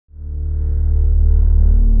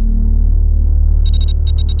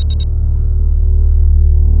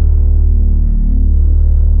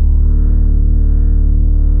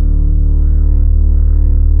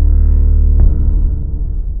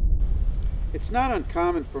It's not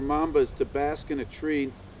uncommon for mambas to bask in a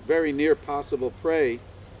tree very near possible prey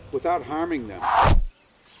without harming them.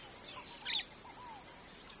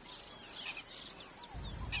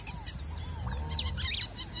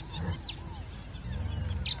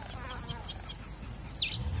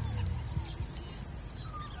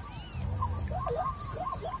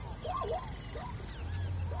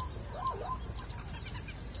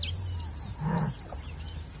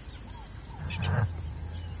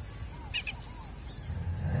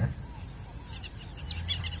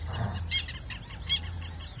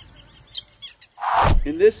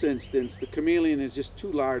 In this instance, the chameleon is just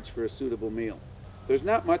too large for a suitable meal. There's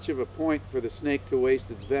not much of a point for the snake to waste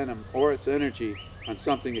its venom or its energy on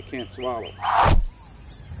something it can't swallow.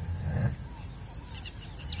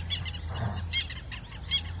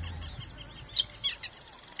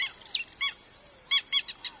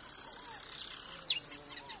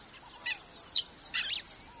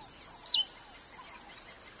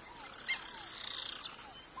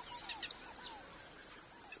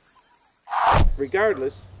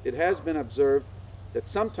 Regardless, it has been observed that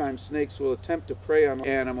sometimes snakes will attempt to prey on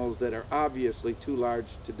animals that are obviously too large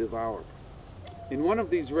to devour. In one of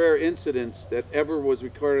these rare incidents that ever was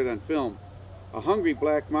recorded on film, a hungry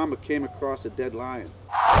black mamba came across a dead lion.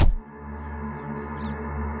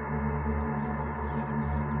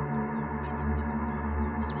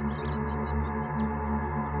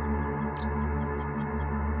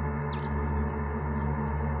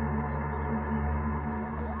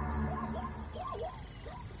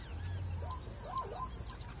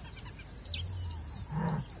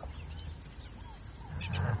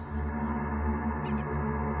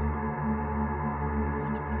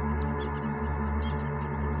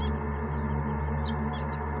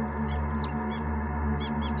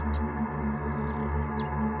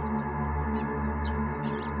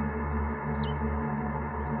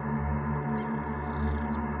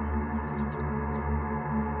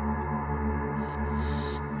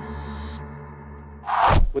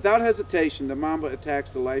 Without hesitation, the mamba attacks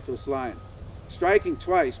the lifeless lion, striking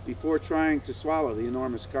twice before trying to swallow the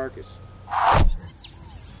enormous carcass.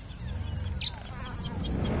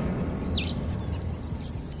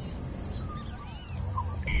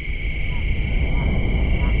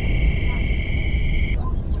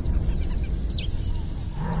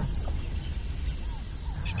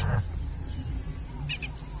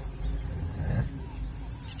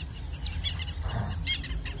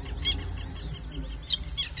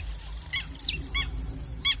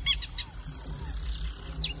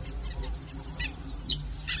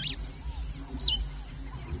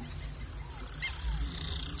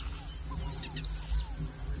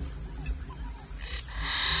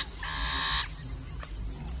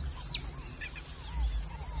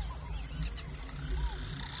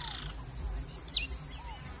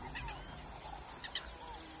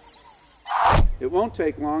 It won't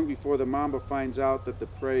take long before the mamba finds out that the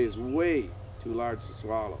prey is way too large to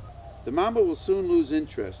swallow. The mamba will soon lose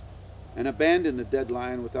interest and abandon the dead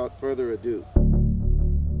lion without further ado.